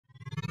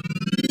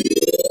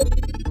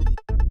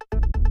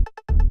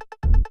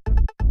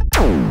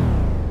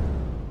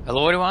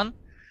Hello, everyone.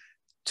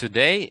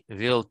 Today,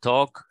 we'll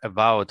talk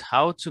about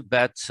how to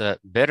get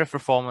better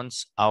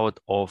performance out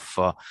of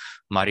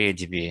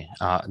MariaDB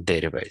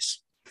database.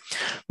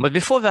 But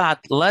before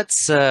that,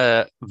 let's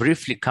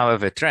briefly cover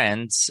the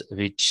trends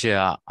which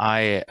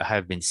I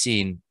have been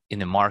seeing in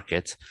the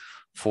market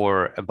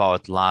for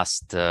about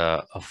last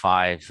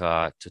 5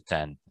 to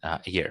 10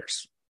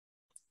 years,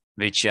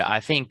 which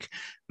I think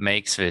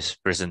makes this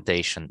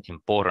presentation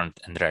important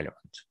and relevant.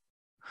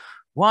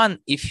 One,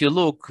 if you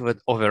look at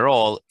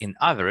overall in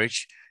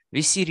average,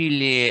 we see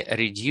really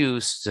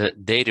reduced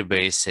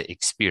database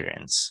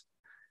experience.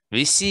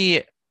 We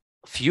see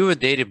fewer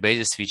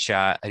databases which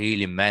are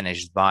really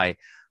managed by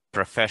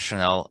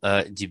professional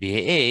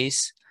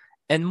DBAs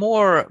and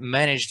more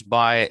managed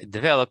by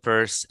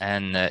developers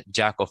and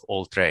jack of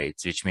all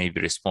trades, which may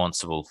be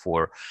responsible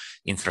for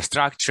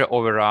infrastructure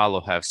overall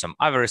or have some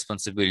other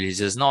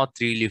responsibilities, is not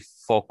really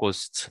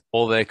focused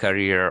all their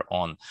career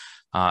on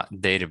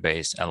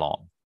database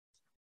alone.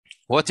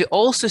 What we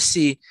also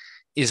see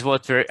is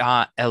what there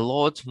are a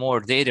lot more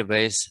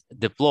database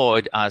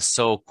deployed as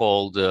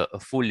so-called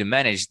fully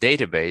managed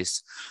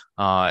database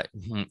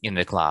in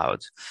the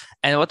cloud.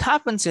 And what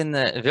happens in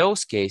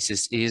those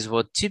cases is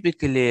what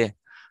typically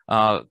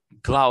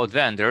cloud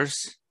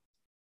vendors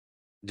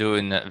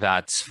doing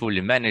that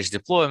fully managed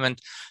deployment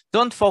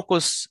don't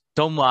focus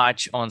too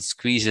much on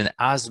squeezing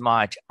as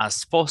much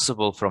as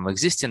possible from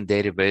existing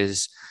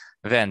database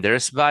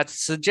vendors, but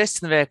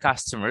suggesting their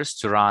customers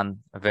to run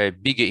the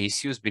bigger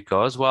issues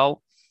because,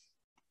 well,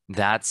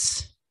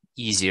 that's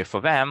easier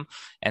for them,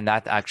 and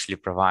that actually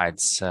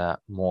provides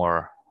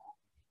more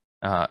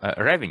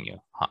revenue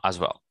as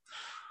well.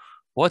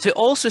 What we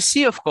also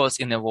see, of course,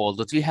 in the world,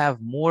 that we have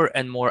more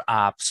and more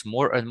apps,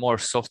 more and more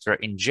software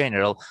in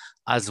general,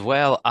 as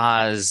well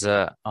as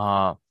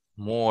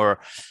more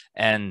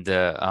and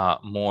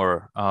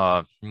more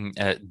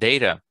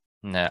data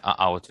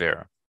out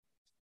there.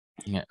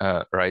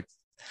 Right.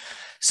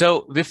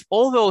 So with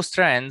all those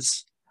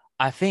trends,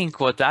 I think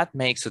what that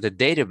makes of the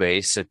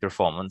database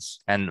performance,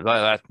 and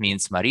well, that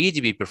means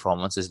MariaDB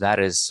performance, is that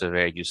is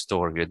where you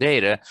store your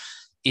data,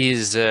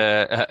 is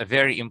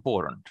very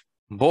important,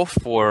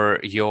 both for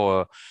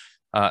your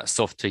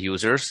software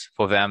users,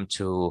 for them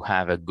to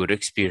have a good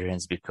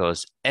experience,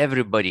 because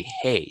everybody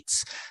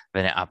hates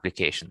when an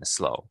application is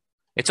slow.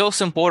 It's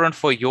also important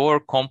for your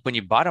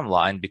company bottom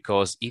line,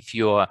 because if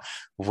you're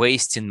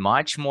wasting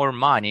much more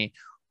money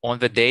on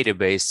the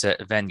database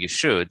than you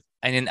should,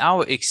 and in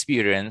our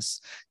experience,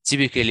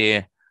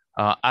 typically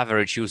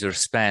average user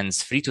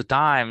spends 3 to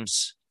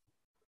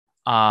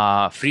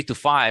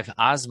 5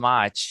 as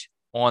much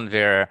on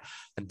their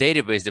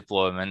database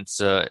deployments,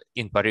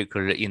 in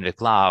particular in the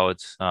cloud,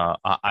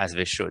 as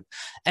they should.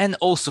 And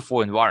also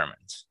for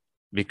environment,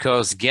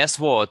 because guess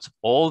what?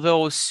 All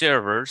those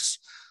servers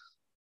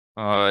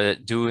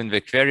doing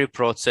the query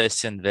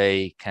processing,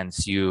 they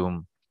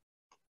consume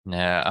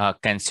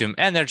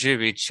energy,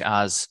 which,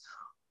 as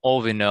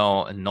all we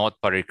know, not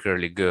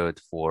particularly good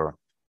for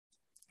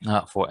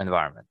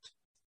environment.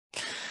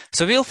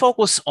 So we'll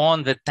focus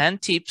on the 10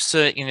 tips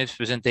in this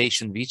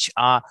presentation, which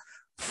are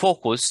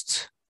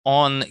focused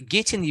on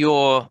getting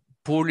your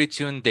poorly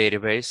tuned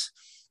database,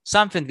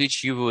 something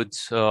which you would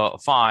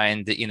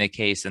find in a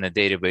case when a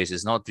database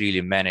is not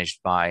really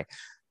managed by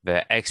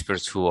the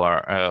experts who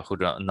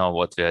don't know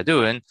what they're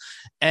doing.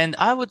 And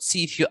I would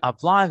see if you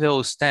apply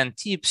those 10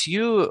 tips,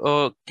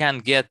 you can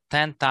get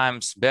 10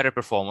 times better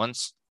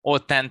performance, or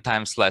 10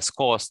 times less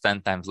cost,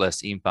 10 times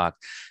less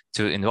impact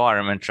to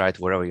environment, right,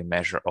 wherever your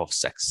measure of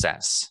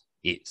success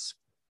is.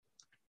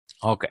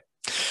 Okay.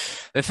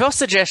 The first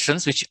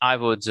suggestions which I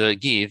would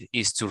give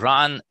is to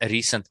run a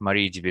recent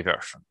MariaDB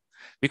version,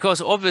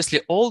 because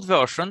obviously old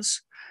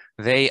versions,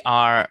 they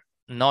are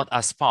not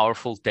as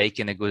powerful,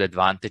 taking a good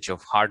advantage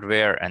of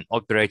hardware and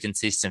operating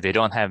system. They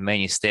don't have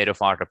many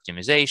state-of-art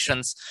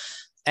optimizations.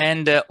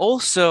 And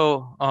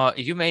also,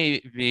 you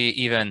may be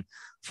even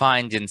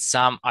finding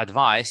some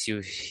advice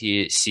you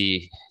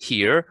see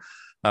here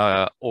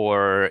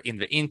or in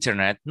the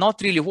internet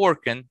not really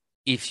working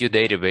if your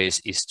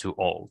database is too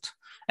old.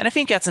 And I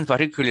think that's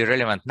particularly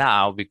relevant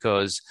now,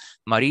 because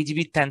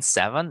MariaDB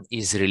 10.7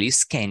 is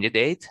release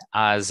candidate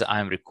as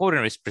I'm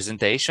recording this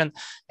presentation,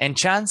 and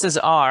chances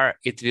are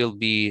it will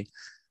be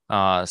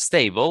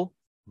stable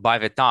by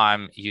the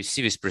time you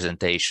see this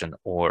presentation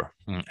or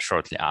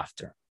shortly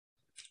after.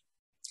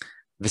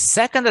 The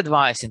second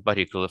advice in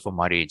particular for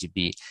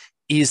MariaDB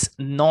is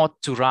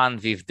not to run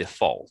with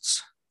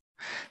defaults,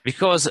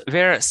 because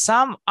where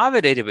some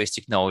other database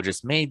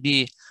technologies may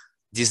be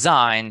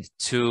designed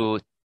to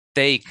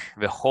take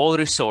the whole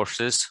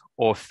resources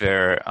of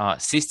their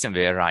system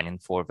they're running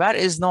for, that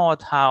is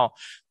not how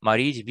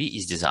MariaDB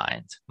is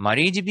designed.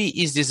 MariaDB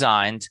is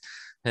designed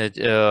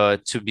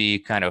to be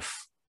kind of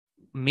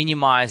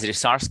minimize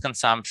resource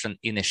consumption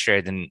in a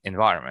shared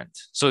environment.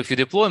 So if you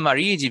deploy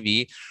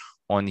MariaDB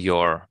on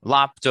your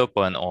laptop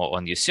or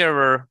on your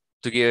server,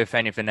 to give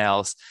anything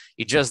else,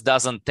 it just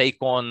doesn't take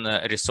on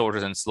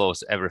resources and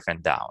slows everything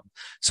down.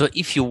 So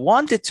if you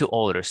wanted to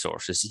all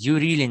resources, you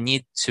really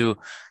need to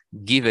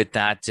give it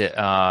that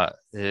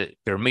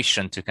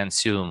permission to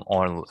consume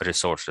all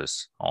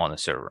resources on a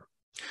server.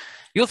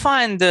 You'll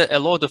find a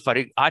lot of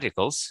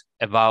articles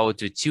about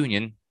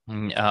tuning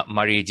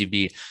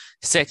MariaDB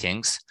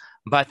settings,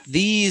 but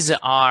these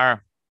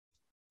are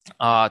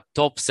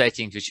top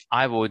settings which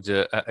I would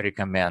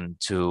recommend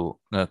to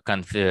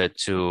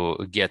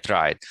get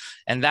right,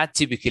 and that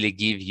typically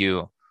give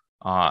you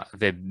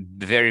the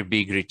very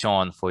big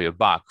return for your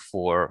buck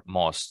for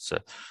most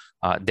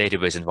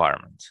database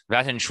environments.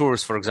 That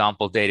ensures, for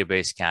example,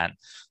 database can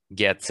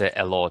get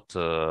a lot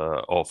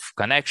of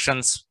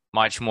connections,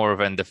 much more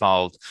than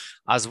default,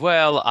 as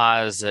well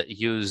as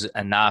use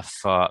enough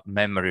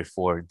memory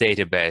for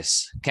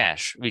database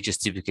cache, which is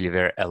typically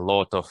where a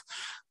lot of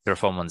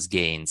performance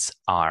gains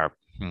are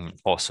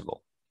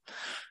possible.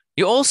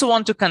 You also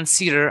want to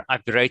consider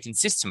operating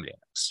system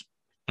limits,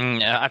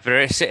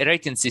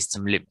 operating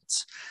system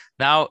limits.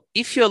 Now,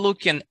 if you're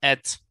looking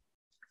at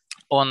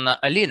on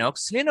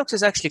Linux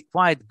is actually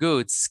quite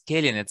good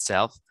scaling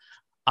itself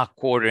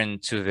according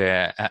to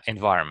the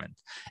environment.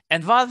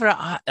 And while there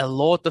are a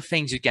lot of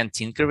things you can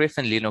tinker with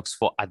in Linux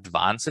for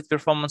advanced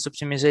performance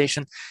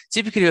optimization,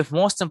 typically the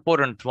most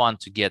important one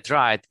to get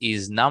right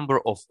is number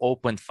of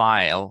open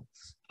files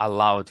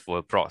allowed for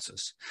a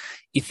process.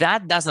 If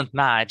that doesn't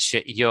match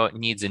your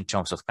needs in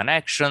terms of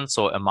connections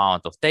or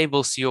amount of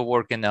tables you're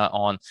working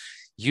on,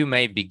 you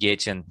may be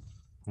getting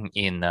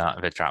in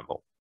the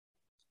trouble.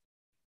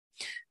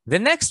 The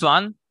next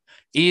one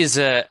is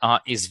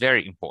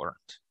very important.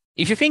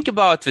 If you think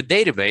about the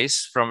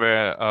database from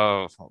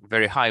a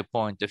very high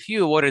point of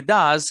view, what it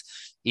does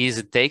is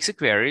it takes the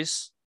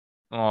queries,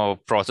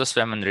 process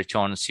them, and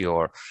returns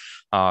your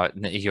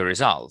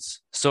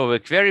results. So the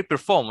query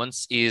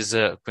performance is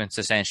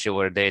essentially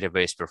what a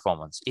database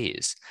performance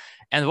is.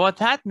 And what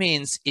that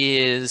means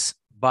is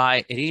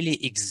by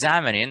really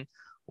examining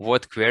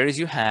what queries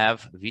you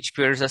have, which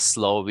queries are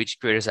slow, which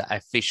queries are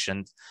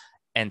efficient,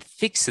 and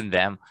fixing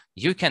them,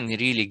 you can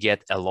really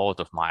get a lot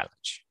of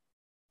mileage,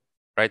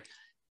 right?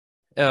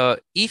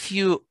 If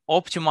you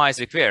optimize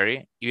the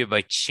query, either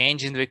by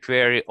changing the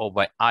query or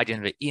by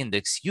adding the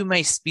index, you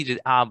may speed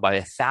it up by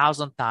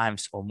 1,000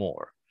 times or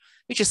more,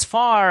 which is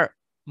far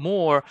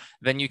more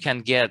than you can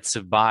get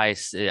by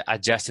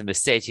adjusting the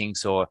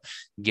settings or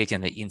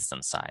getting the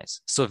instance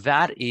size. So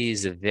that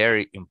is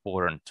very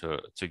important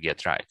to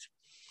get right.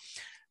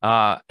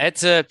 At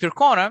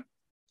Percona,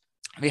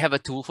 we have a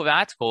tool for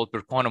that called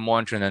Percona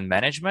Monitoring and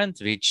Management,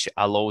 which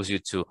allows you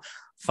to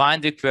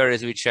find the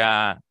queries which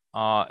are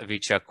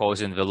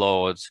causing the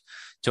loads,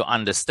 to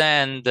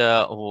understand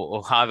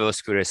how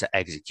those queries are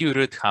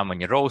executed, how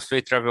many rows they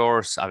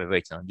traverse, are we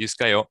waiting on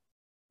disk I/O,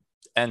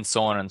 and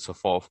so on and so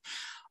forth,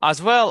 as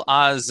well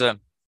as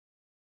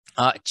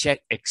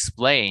check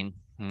explain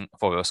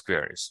for those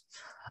queries.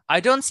 I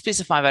don't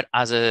specify that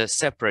as a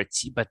separate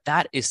T, but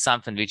that is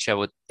something which I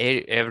would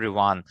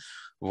everyone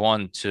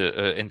want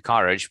to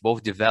encourage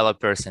both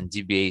developers and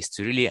DBAs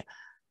to really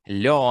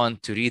learn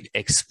to read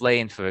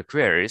explain for the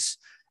queries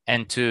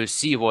and to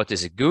see what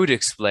is a good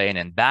explain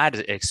and bad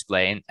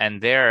explain.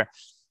 And there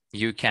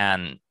you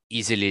can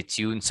easily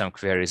tune some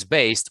queries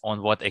based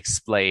on what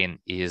explain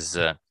is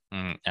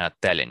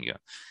telling you.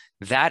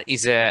 That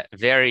is a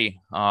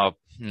very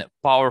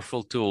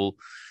powerful tool,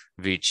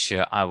 which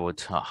I would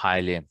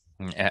highly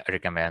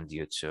recommend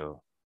you to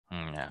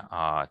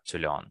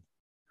learn.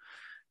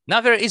 Now,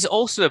 there is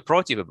also a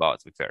pro tip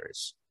about the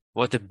queries.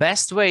 What the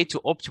best way to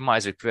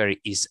optimize a query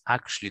is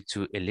actually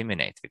to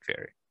eliminate the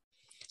query.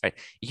 Right?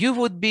 You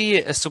would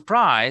be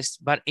surprised,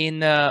 but in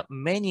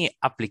many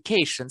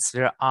applications,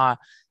 there are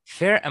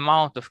fair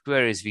amount of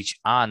queries which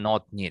are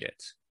not needed,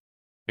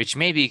 which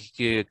may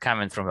be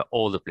coming from an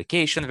old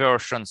application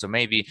version. So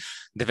maybe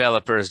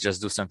developers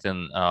just do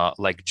something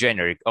like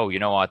generic. Oh, you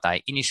know what?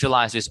 I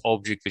initialize this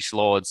object which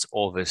loads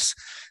all this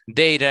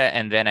data,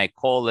 and then I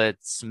call it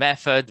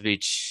method,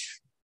 which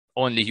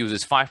only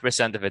uses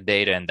 5% of the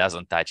data and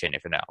doesn't touch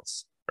anything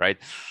else, right?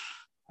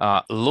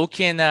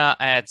 Looking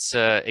at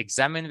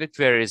examining the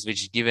queries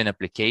which given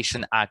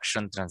application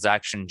action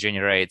transaction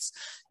generates,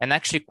 and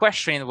actually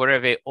questioning whether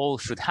they all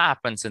should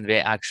happen and they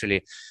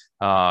actually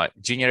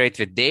generate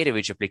the data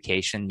which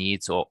application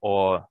needs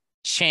or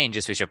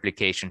changes which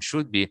application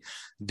should be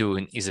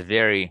doing is a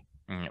very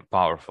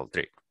powerful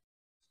trick.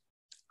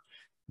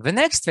 The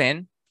next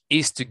thing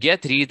is to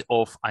get rid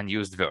of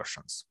unused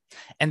versions.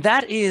 And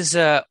that is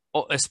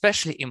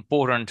especially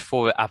important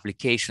for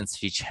applications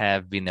which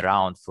have been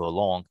around for a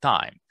long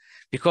time.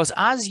 Because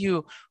as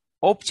you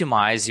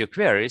optimize your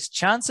queries,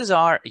 chances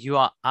are you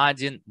are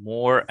adding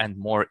more and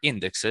more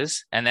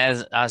indexes. And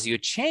as you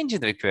change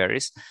the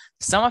queries,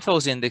 some of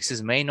those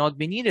indexes may not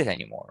be needed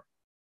anymore.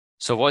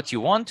 So what you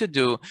want to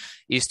do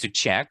is to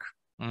check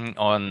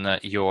on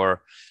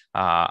your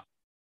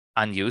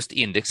unused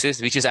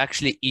indexes, which is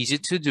actually easy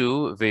to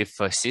do with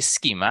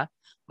sysschema,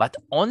 but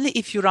only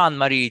if you run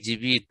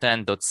MariaDB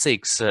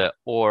 10.6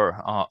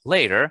 or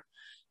later.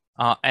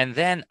 And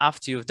then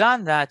after you've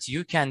done that,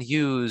 you can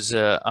use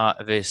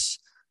this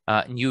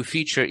new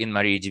feature in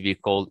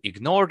MariaDB called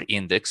ignored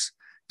index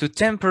to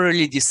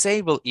temporarily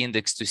disable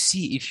index to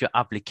see if your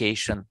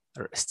application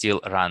still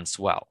runs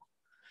well.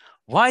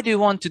 Why do you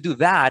want to do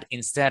that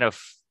instead of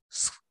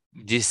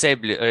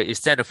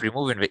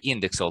removing the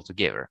index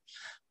altogether?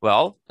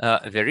 Well,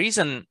 the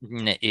reason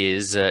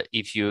is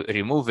if you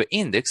remove the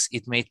index,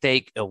 it may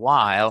take a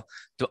while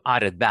to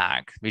add it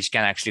back, which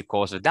can actually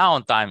cause a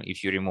downtime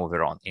if you remove the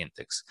wrong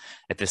index.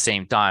 At the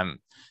same time,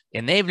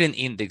 enabling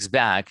index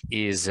back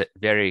is a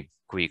very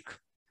quick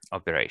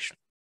operation.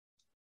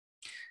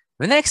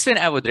 The next thing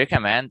I would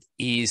recommend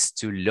is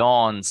to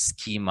learn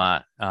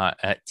schema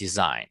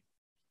design.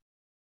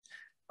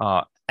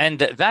 And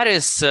that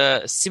is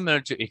similar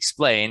to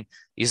explain,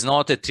 is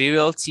not a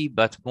triviality,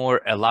 but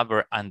more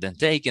elaborate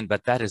undertaking,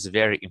 but that is a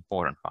very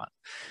important one.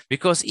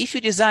 Because if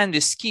you design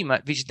this schema,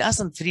 which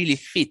doesn't really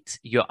fit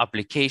your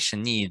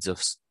application needs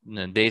of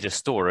data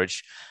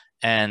storage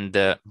and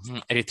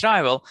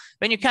retrieval,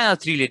 then you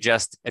cannot really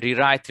just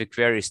rewrite the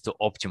queries to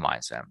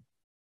optimize them.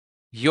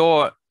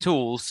 Your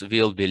tools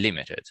will be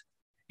limited.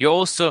 You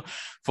also,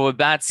 for a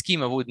bad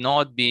schema, would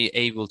not be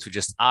able to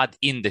just add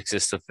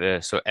indexes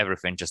so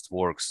everything just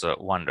works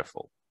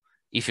wonderful.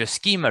 If your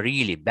schema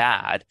really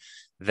bad,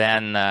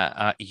 then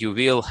you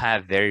will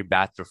have very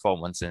bad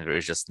performance, and there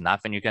is just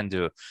nothing you can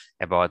do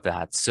about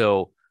that.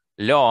 So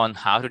learn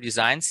how to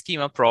design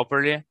schema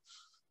properly,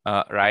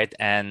 right?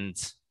 And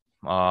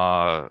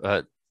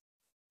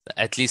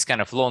at least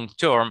kind of long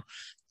term,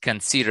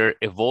 consider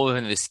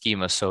evolving the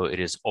schema so it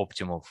is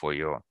optimal for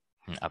your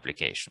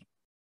application.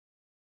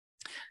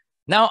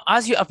 Now,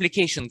 as your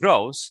application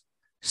grows,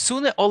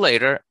 sooner or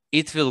later,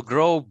 it will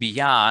grow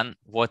beyond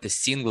what a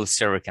single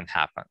server can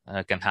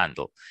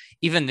handle,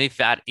 even if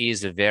that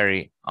is a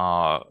very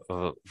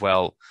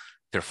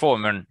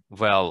well-performing,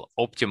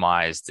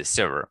 well-optimized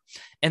server.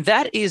 And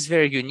that is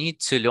where you need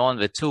to learn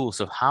the tools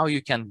of how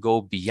you can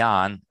go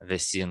beyond the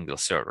single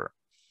server.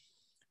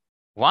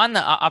 One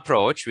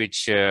approach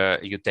which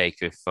you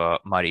take with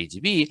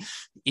MariaDB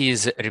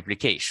is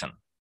replication,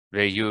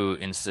 where you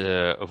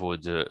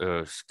would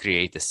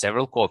create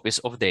several copies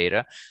of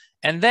data.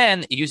 And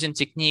then using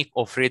technique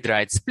of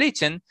read-write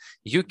splitting,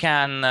 you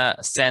can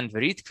send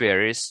read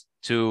queries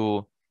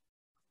to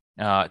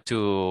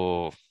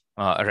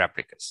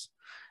replicas.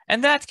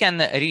 And that can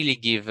really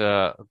give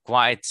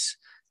quite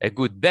a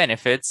good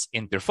benefits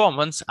in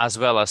performance, as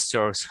well as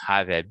serves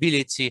high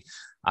availability,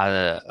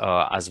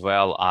 as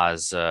well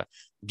as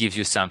give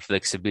you some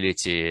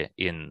flexibility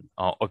in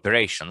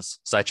operations,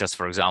 such as,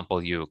 for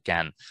example, you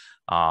can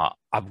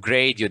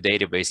upgrade your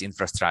database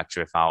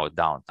infrastructure without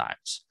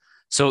downtimes.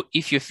 So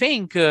if you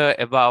think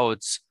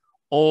about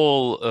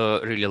all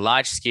really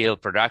large-scale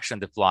production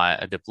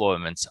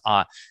deployments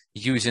are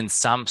using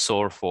some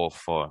sort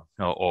of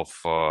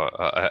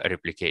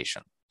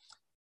replication,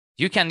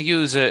 you can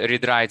use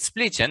read-write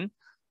splitting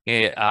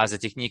as a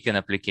technique in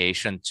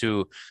application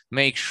to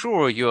make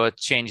sure you're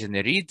changing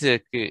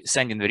the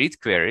sending the read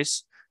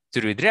queries to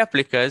read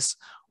replicas,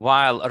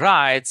 while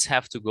writes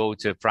have to go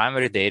to a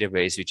primary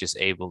database which is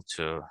able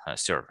to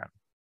serve them.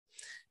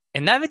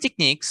 Another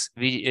technique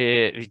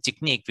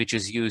which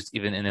is used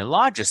even in a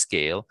larger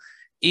scale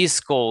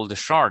is called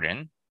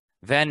sharding.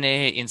 Then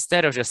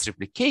instead of just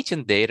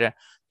replicating data,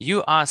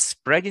 you are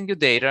spreading your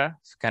data,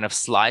 kind of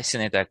slicing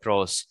it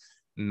across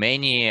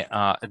many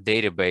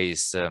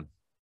database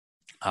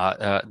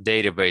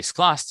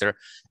cluster,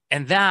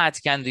 and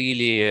that can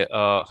really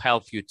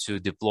help you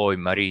to deploy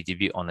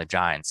MariaDB on a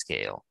giant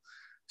scale.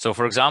 So,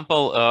 for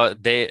example,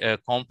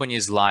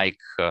 companies like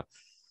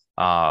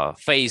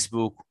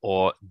Facebook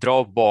or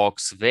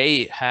Dropbox,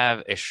 they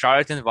have a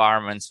shared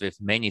environments with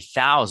many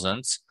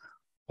thousands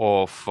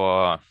of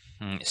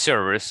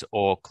servers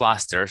or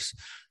clusters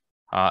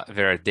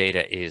where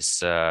data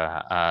is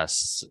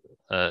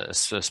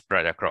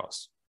spread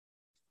across.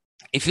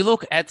 If you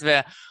look at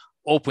the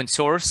open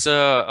source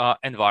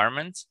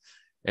environment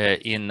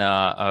in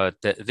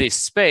this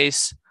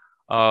space,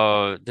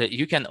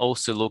 you can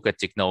also look at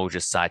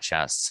technologies such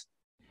as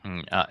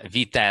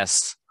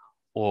VTest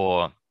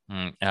or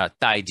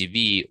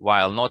TiDB.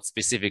 While not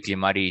specifically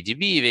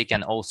MariaDB, they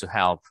can also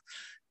help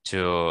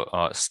to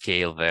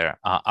scale their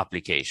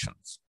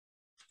applications.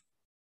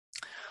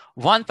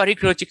 One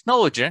particular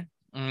technology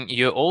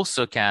you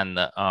also can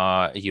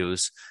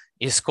use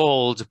is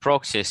called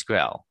Proxy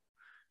SQL,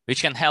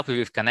 which can help you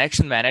with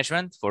connection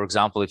management. For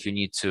example, if you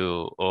need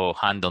to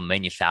handle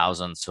many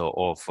thousands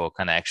of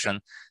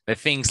connection, the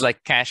things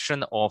like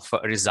caching of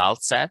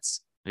result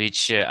sets,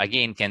 which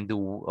again can do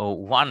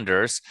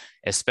wonders,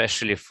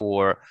 especially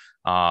for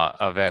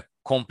the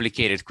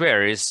complicated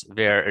queries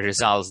where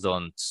results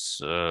don't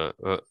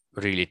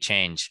really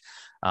change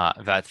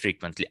that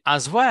frequently,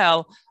 as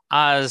well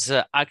as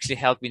actually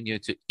helping you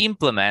to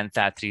implement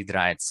that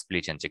read-write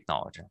splitting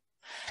technology.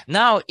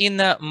 Now, in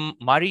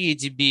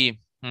MariaDB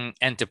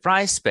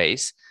enterprise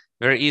space,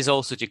 there is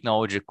also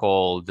technology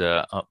called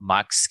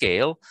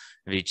MaxScale,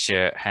 which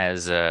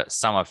has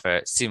some of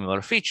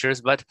similar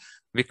features, but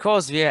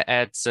because we are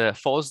at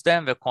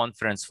FOSDEM, the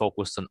conference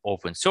focused on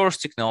open source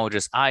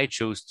technologies, I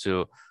choose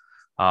to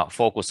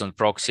focus on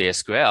proxy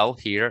SQL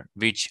here,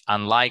 which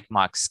unlike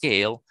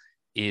MaxScale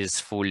is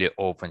fully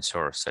open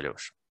source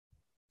solution.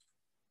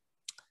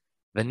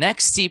 The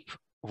next tip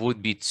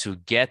would be to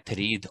get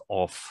rid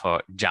of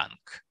junk.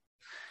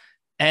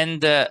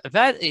 And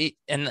that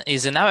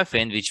is another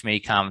thing which may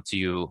come to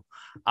you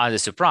as a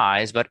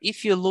surprise, but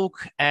if you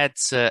look at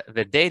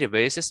the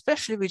database,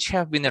 especially which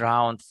have been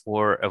around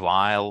for a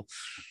while,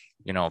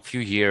 a few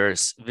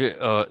years,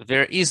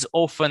 there is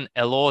often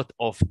a lot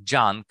of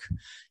junk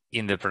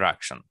in the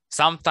production.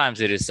 Sometimes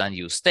it is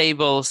unused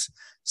tables.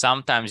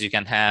 Sometimes you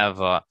can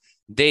have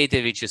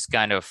data which is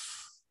kind of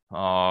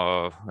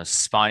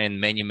spanning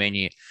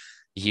many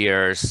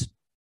years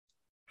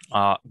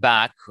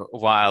back,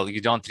 while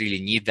you don't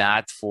really need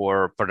that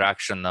for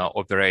production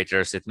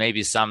operators. It may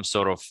be some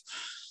sort of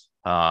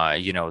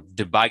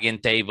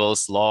debugging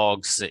tables,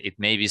 logs. It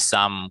may be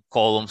some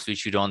columns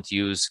which you don't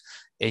use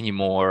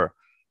anymore.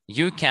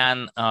 You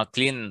can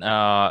clean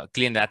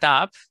that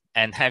up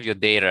and have your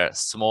data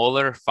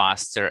smaller,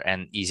 faster,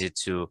 and easy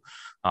to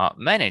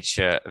manage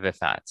with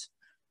that.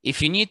 If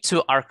you need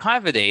to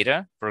archive the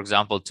data, for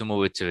example, to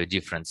move it to a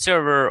different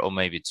server or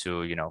maybe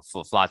to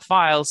flat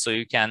files, so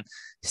you can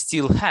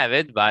still have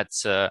it, but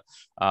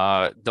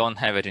don't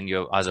have it in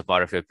your as a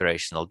part of your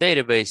operational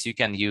database, you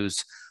can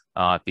use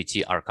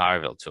PT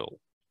archival tool.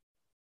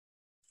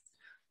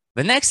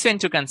 The next thing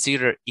to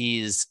consider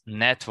is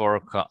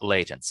network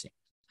latency.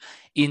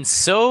 In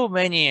so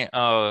many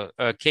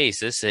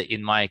cases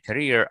in my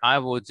career, I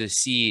would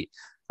see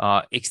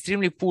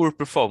extremely poor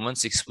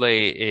performance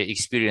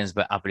experienced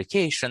by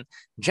application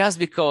just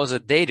because a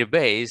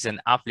database and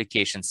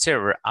application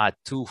server are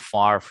too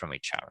far from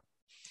each other.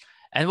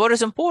 And what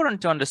is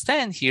important to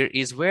understand here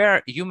is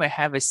where you may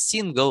have a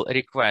single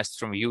request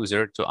from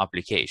user to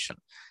application,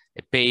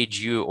 a page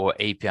view or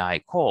API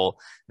call.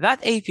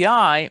 That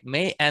API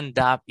may end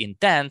up in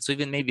tens or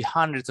even maybe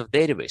hundreds of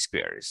database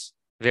queries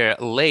where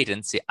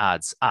latency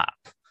adds up,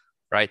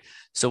 right?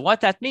 So what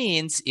that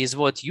means is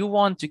what you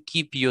want to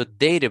keep your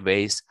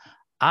database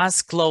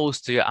as close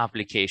to your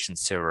application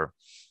server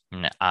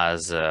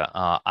as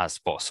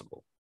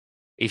possible.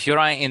 If you're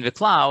running in the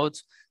cloud,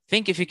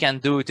 think if you can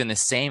do it in the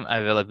same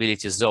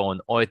availability zone,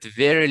 or at the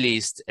very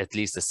least, at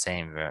least the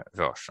same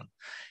version.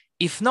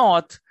 If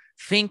not,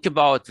 think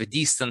about the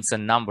distance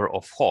and number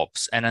of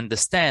hops and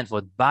understand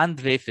what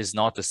bandwidth is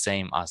not the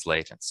same as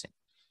latency.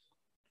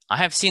 I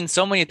have seen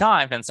so many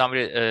times and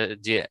somebody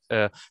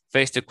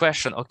faced the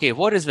question, okay,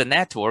 what is the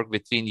network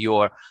between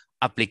your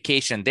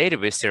application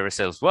database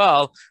services?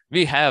 Well,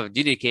 we have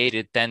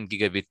dedicated 10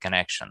 gigabit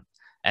connection.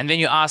 And then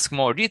you ask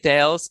more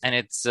details and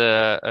it's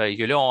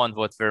you learn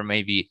what there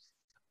may be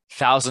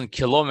 1,000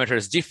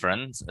 kilometers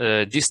different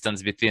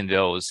distance between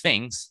those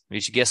things,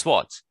 which guess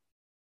what?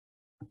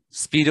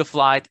 Speed of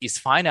light is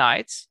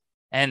finite,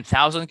 and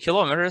 1,000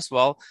 kilometers,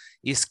 well,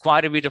 is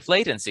quite a bit of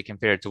latency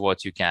compared to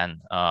what you can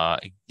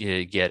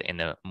get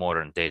in a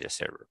modern data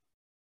server.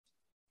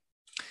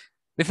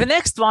 With the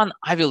next one,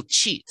 I will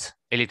cheat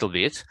a little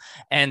bit,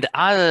 and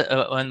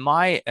on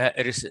my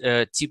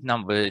tip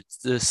number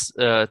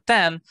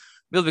 10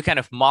 will be kind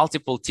of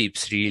multiple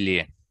tips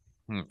really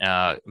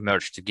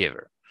merged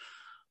together.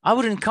 I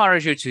would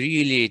encourage you to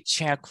really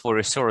check for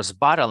resource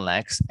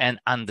bottlenecks and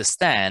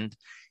understand,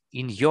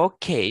 in your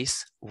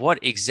case, what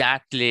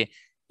exactly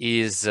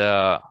is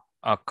a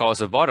cause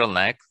of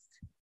bottleneck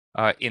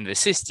in the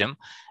system,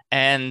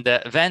 and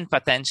then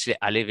potentially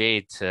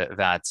alleviate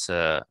that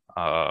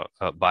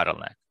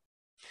bottleneck.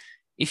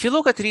 If you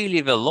look at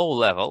really the low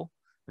level,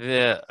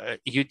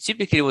 you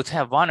typically would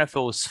have one of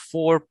those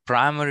 4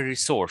 primary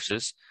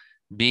resources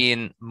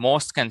being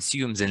most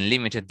consumed in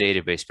limited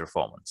database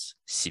performance: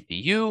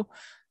 CPU,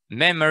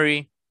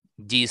 memory,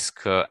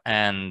 disk,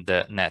 and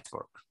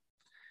network.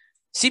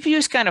 CPU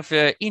is kind of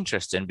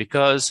interesting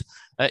because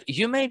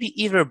you may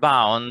be either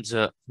bound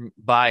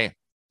by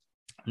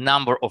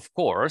number of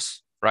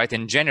cores, right?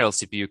 In general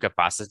CPU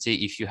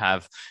capacity, if you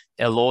have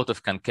a lot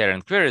of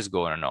concurrent queries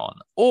going on,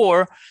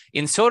 or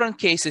in certain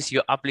cases,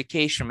 your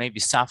application may be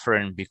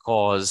suffering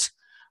because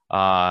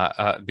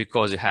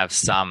you have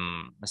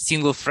some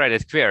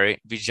single-threaded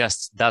query which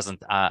just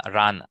doesn't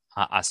run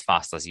as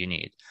fast as you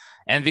need.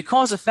 And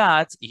because of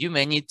that, you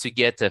may need to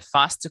get a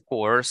faster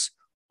cores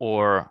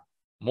or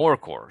more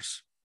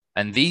cores.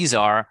 And these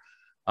are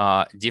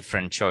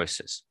different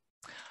choices.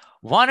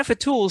 One of the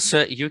tools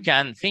you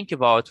can think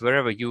about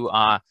wherever you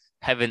are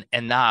having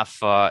enough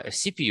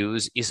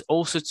CPUs is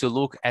also to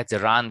look at the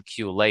run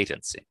queue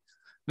latency,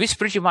 which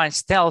pretty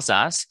much tells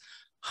us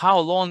how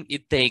long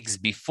it takes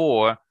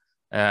before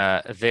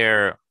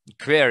their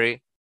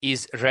query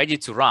is ready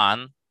to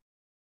run,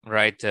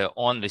 right,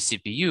 on the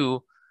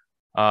CPU.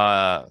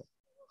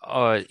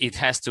 It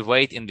has to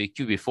wait in the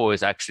queue before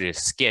it's actually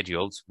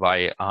scheduled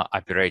by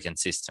operating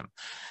system.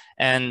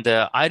 And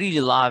I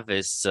really love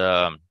this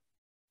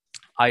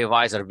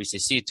iOvisor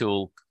BCC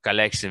tool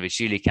collection, which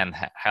really can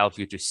help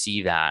you to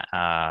see that.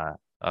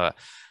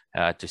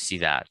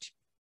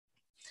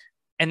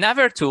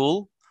 Another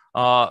tool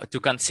to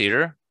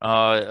consider,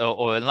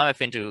 or another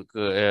thing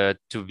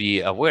to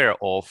be aware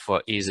of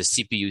is a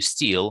CPU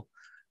steal,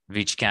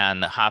 which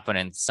can happen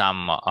in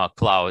some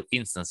cloud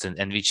instance,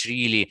 and which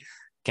really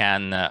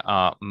can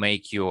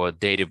make your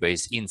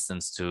database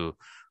instance to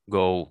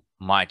go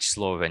much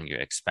slower than you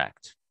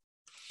expect.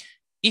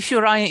 If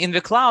you're running in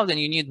the cloud and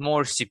you need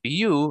more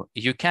CPU,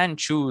 you can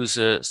choose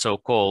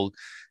so-called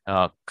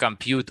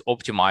compute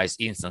optimized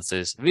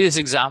instances. This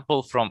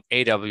example from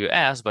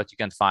AWS, but you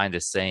can find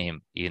the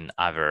same in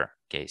other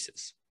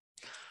cases.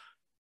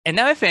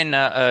 Another thing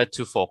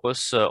to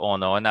focus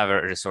on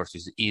another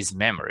resources is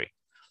memory.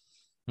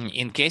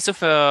 In case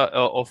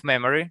of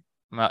memory,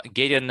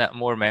 getting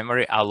more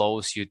memory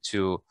allows you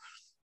to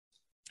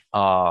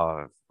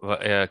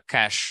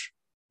cache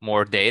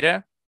more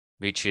data,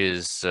 which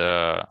is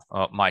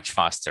much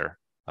faster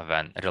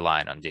than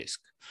relying on disk.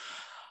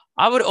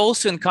 I would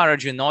also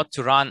encourage you not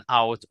to run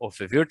out of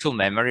a virtual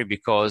memory,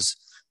 because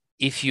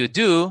if you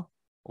do,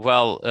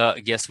 well,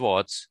 guess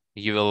what?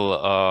 You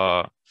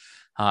will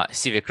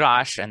see the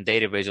crash, and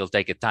database will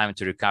take a time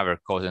to recover,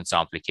 causing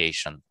some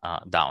application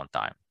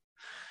downtime.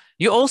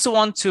 You also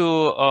want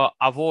to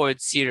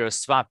avoid serious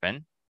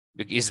swapping.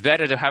 It's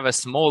better to have a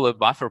smaller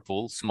buffer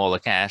pool, smaller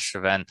cache,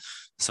 than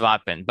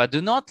swapping. But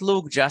do not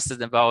look just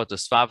at about the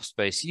swap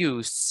space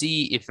used.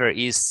 See if there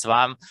is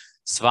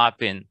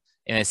swapping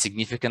in a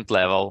significant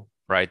level,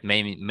 right?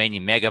 Many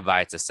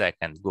megabytes a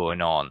second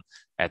going on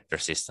at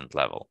persistent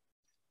level.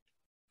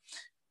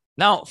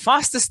 Now,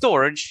 faster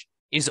storage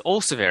is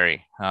also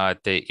very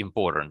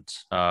important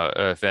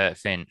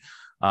thing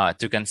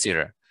to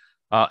consider.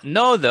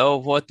 Know though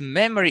what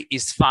memory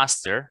is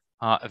faster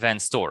than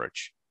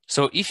storage.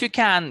 So if you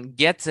can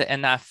get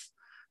enough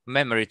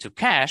memory to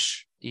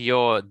cache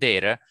your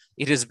data,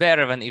 it is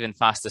better than even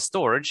faster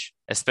storage,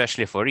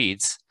 especially for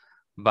reads.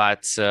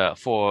 But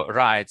for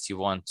writes, you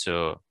want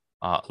to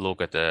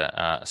look at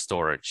the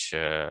storage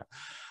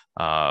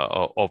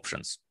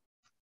options.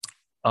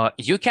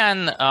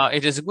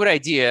 It is a good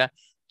idea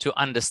to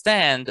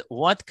understand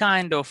what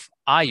kind of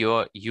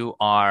I/O you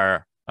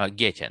are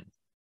getting,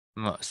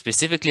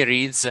 specifically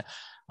reads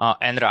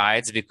and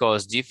writes,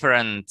 because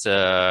different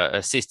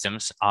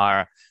systems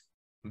are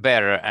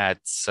better at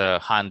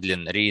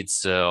handling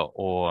reads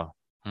or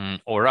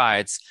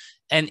writes.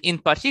 And in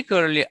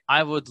particularly,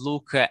 I would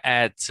look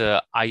at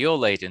I/O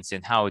latency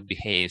and how it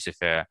behaves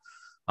with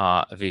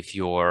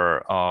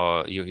your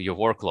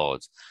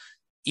workloads.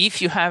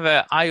 If you have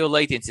I/O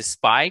latency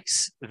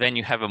spikes, then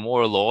you have a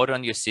more load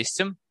on your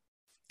system.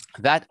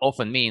 That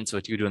often means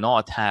that you do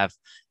not have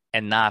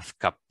enough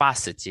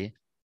capacity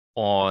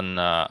on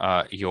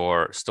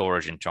your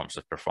storage in terms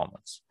of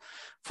performance.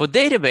 For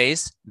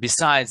database,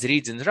 besides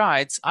reads and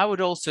writes, I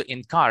would also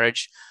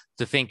encourage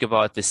to think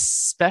about this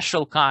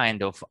special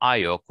kind of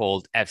I/O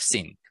called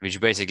fsync, which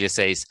basically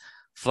says,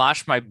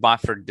 flash my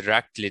buffer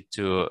directly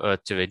to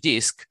the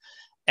disk.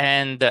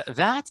 And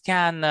that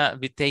can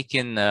be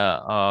taken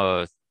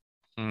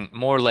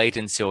more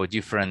latency or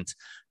different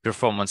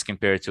performance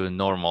compared to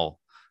normal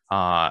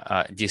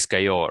disk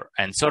I/O.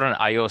 And certain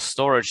I/O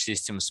storage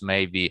systems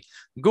may be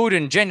good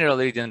in general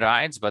read and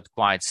writes, but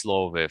quite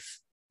slow with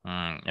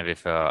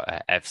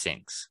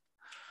fsyncs.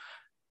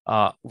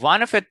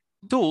 One of the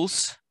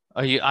tools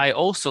I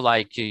also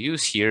like to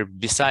use here,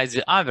 besides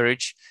the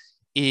average,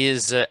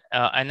 is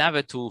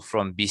another tool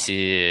from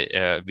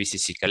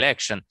BCC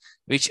collection,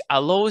 which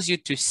allows you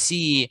to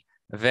see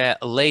the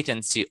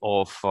latency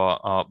of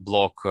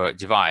block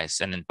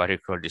device, and in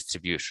particular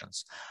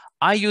distributions.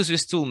 I use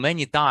this tool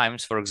many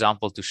times, for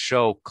example, to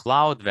show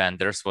cloud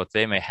vendors what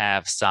they may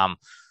have some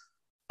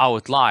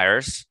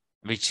outliers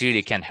which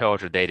really can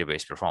hurt your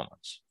database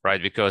performance,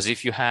 right? Because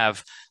if you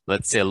have,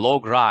 let's say,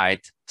 log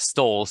write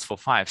stalls for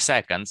 5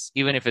 seconds,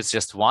 even if it's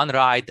just one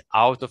write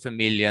out of a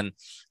million,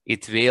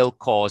 it will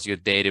cause your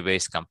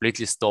database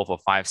completely stall for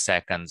 5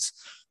 seconds,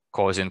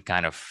 causing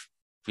kind of,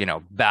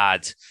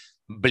 bad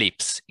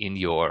blips in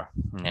your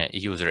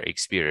user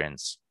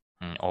experience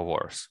or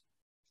worse.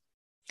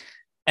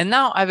 And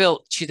now I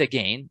will cheat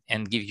again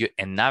and give you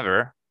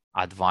another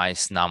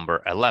advice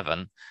number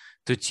 11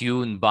 to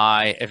tune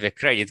by the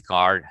credit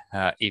card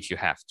if you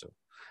have to.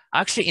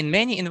 Actually, in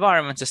many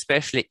environments,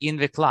 especially in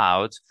the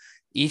cloud,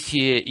 if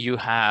you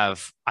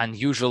have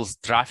unusual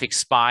traffic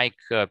spike,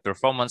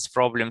 performance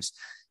problems,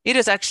 it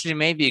is actually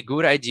maybe a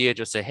good idea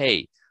to say,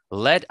 hey,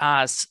 let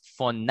us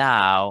for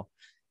now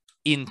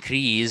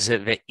increase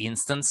the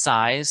instance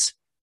size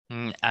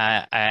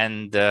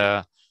and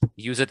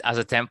use it as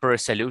a temporary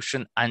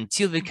solution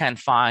until we can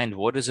find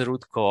what is the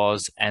root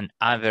cause and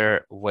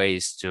other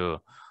ways to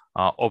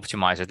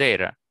optimize the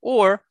data.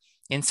 Or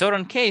in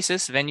certain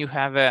cases, when you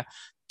have a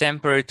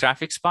temporary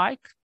traffic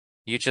spike,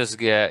 you just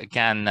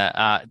can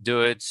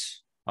do it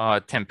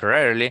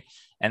temporarily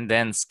and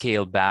then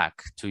scale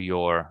back to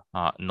your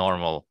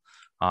normal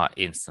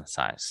instance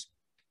size.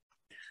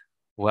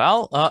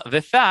 Well,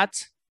 with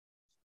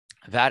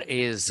that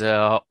is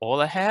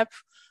all I have.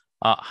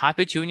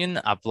 Happy tuning,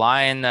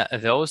 applying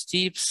those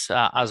tips,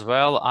 as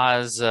well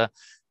as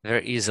there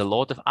is a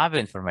lot of other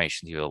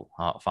information you'll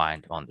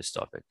find on this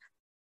topic.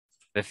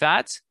 With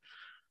that,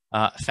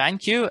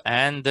 thank you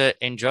and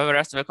enjoy the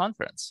rest of the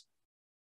conference.